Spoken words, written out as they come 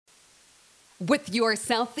With your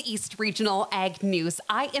Southeast Regional Ag News,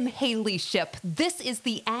 I am Haley Ship. This is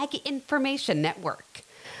the Ag Information Network.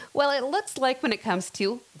 Well, it looks like when it comes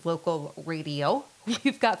to local radio,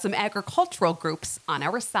 we've got some agricultural groups on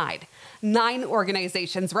our side. 9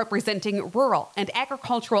 organizations representing rural and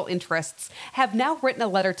agricultural interests have now written a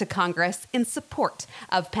letter to Congress in support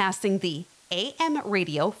of passing the AM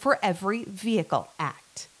Radio for Every Vehicle Act.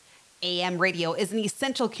 AM radio is an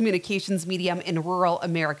essential communications medium in rural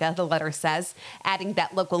America, the letter says, adding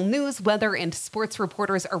that local news, weather, and sports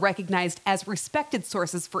reporters are recognized as respected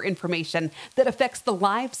sources for information that affects the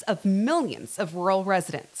lives of millions of rural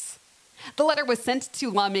residents. The letter was sent to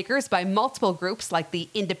lawmakers by multiple groups like the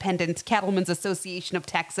Independent Cattlemen's Association of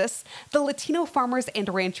Texas, the Latino Farmers and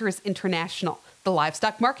Ranchers International, the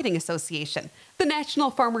Livestock Marketing Association, the National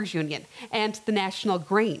Farmers Union, and the National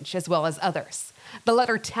Grange, as well as others. The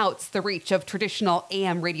letter touts the reach of traditional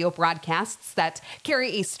AM radio broadcasts that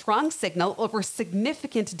carry a strong signal over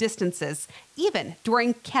significant distances, even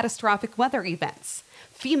during catastrophic weather events.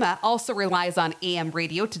 FEMA also relies on AM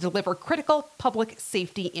radio to deliver critical public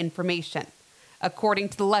safety information. According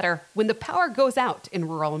to the letter, when the power goes out in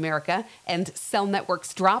rural America and cell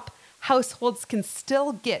networks drop, households can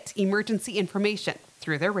still get emergency information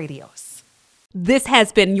through their radios. This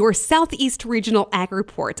has been your Southeast Regional Ag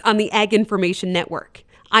Report on the Ag Information Network.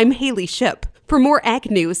 I'm Haley Ship. For more ag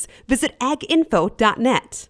news, visit aginfo.net.